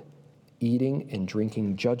Lord, eating and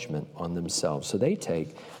drinking judgment on themselves. So they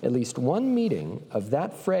take at least one meaning of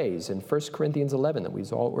that phrase in 1 Corinthians 11 that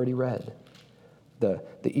we've already read. The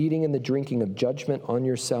eating and the drinking of judgment on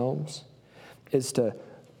yourselves is to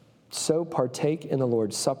so partake in the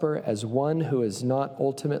Lord's Supper as one who has not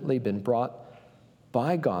ultimately been brought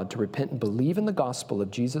by God to repent and believe in the gospel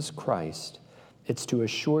of Jesus Christ. It's to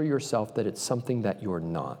assure yourself that it's something that you're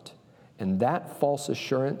not. And that false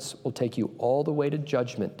assurance will take you all the way to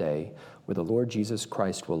Judgment Day, where the Lord Jesus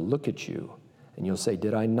Christ will look at you and you'll say,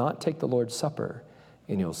 did I not take the Lord's Supper?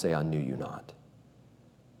 And you'll say, I knew you not.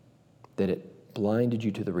 That it blinded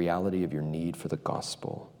you to the reality of your need for the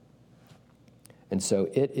gospel. And so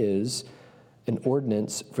it is an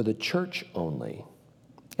ordinance for the church only.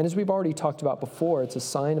 And as we've already talked about before, it's a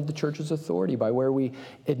sign of the church's authority by where we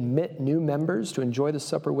admit new members to enjoy the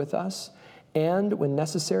supper with us, and when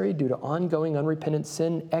necessary, due to ongoing unrepentant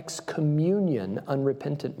sin, excommunion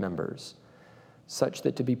unrepentant members, such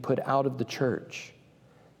that to be put out of the church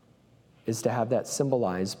is to have that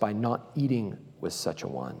symbolized by not eating with such a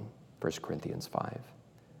one, 1 Corinthians 5.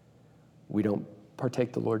 We don't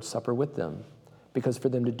partake the Lord's Supper with them, because for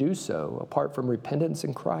them to do so, apart from repentance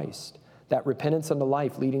in Christ, that repentance unto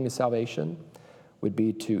life leading to salvation would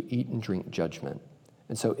be to eat and drink judgment.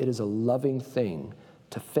 And so it is a loving thing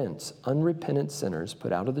to fence unrepentant sinners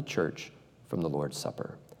put out of the church from the Lord's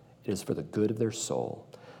Supper. It is for the good of their soul,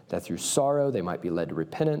 that through sorrow they might be led to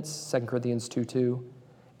repentance, 2 Corinthians 2:2,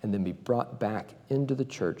 and then be brought back into the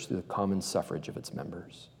church through the common suffrage of its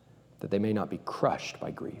members, that they may not be crushed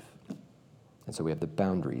by grief. And so we have the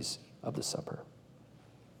boundaries of the supper.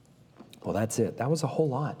 Well, that's it. That was a whole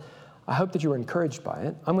lot. I hope that you were encouraged by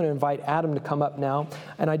it. I'm going to invite Adam to come up now.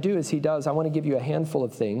 And I do, as he does, I want to give you a handful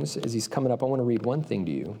of things. As he's coming up, I want to read one thing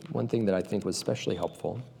to you, one thing that I think was especially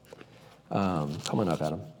helpful. Come on up,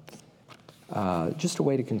 Adam. Just a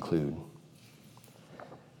way to conclude.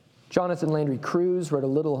 Jonathan Landry Cruz wrote a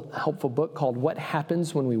little helpful book called What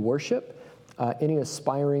Happens When We Worship. Any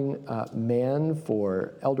aspiring man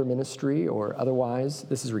for elder ministry or otherwise,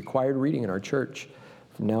 this is required reading in our church.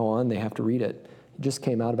 From now on, they have to read it. It just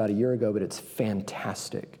came out about a year ago, but it's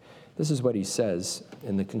fantastic. This is what he says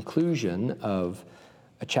in the conclusion of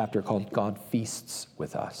a chapter called God Feasts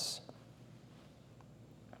with Us.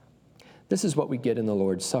 This is what we get in the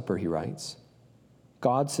Lord's Supper, he writes.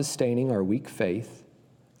 God sustaining our weak faith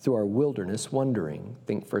through our wilderness wandering.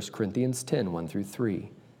 Think 1 Corinthians 10, 1 through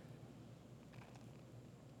 3.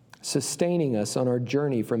 Sustaining us on our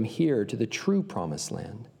journey from here to the true promised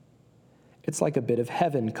land. It's like a bit of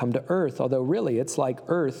heaven come to earth, although really it's like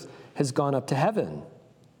earth has gone up to heaven.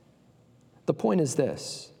 The point is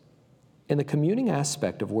this: in the communing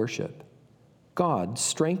aspect of worship, God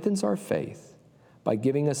strengthens our faith by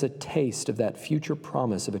giving us a taste of that future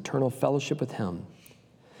promise of eternal fellowship with Him.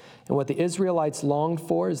 And what the Israelites longed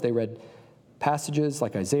for as they read passages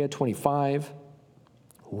like Isaiah 25,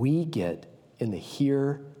 we get in the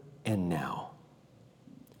here and now.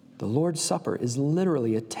 The Lord's Supper is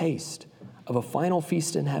literally a taste of a final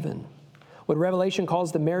feast in heaven, what Revelation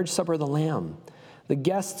calls the marriage supper of the Lamb, the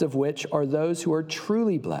guests of which are those who are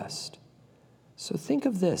truly blessed. So think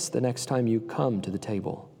of this the next time you come to the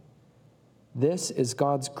table. This is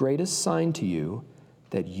God's greatest sign to you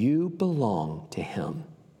that you belong to Him.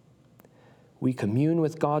 We commune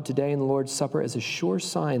with God today in the Lord's Supper as a sure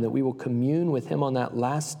sign that we will commune with Him on that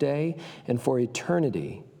last day and for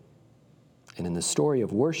eternity. And in the story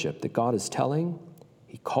of worship that God is telling,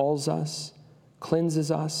 He calls us, cleanses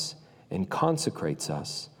us, and consecrates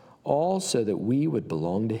us, all so that we would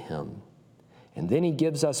belong to Him. And then He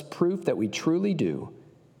gives us proof that we truly do.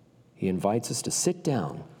 He invites us to sit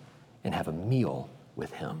down and have a meal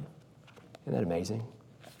with Him. Isn't that amazing?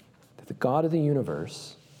 That the God of the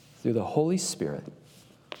universe, through the Holy Spirit,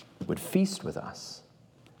 would feast with us,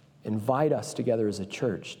 invite us together as a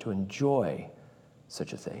church to enjoy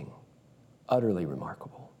such a thing. Utterly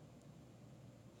remarkable.